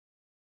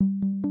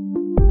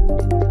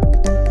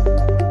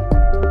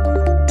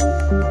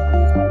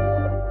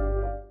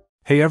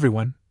Hey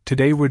everyone,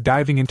 today we're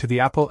diving into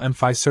the Apple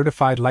M5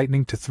 certified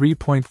Lightning to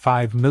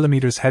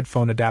 3.5mm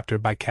headphone adapter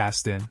by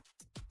Cast-In.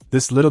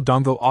 This little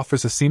dongle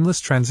offers a seamless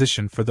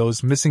transition for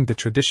those missing the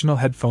traditional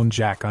headphone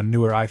jack on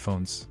newer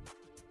iPhones.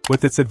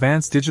 With its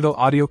advanced digital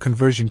audio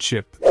conversion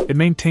chip, it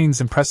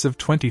maintains impressive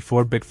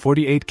 24-bit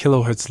 48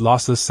 kHz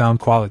lossless sound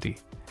quality,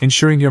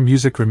 ensuring your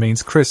music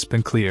remains crisp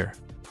and clear.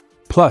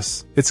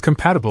 Plus, it's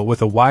compatible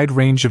with a wide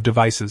range of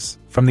devices,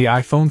 from the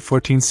iPhone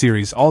 14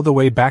 series all the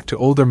way back to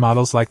older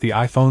models like the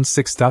iPhone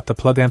 6. The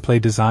plug-and-play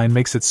design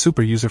makes it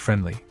super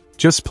user-friendly.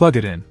 Just plug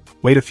it in,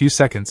 wait a few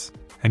seconds,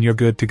 and you're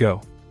good to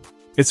go.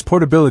 Its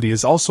portability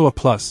is also a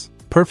plus,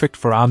 perfect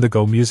for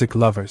on-the-go music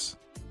lovers.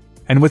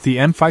 And with the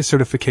M5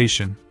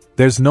 certification,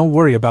 there's no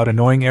worry about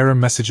annoying error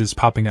messages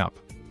popping up.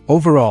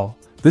 Overall,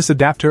 this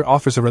adapter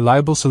offers a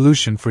reliable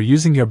solution for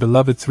using your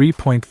beloved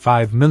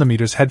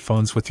 3.5mm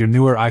headphones with your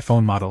newer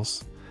iPhone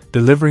models,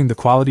 delivering the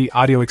quality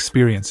audio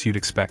experience you'd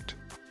expect.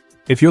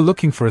 If you're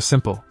looking for a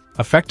simple,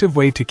 effective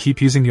way to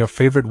keep using your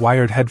favorite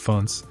wired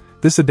headphones,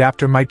 this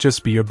adapter might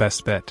just be your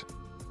best bet.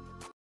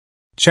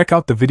 Check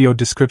out the video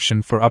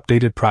description for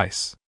updated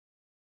price.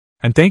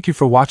 And thank you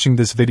for watching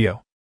this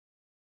video.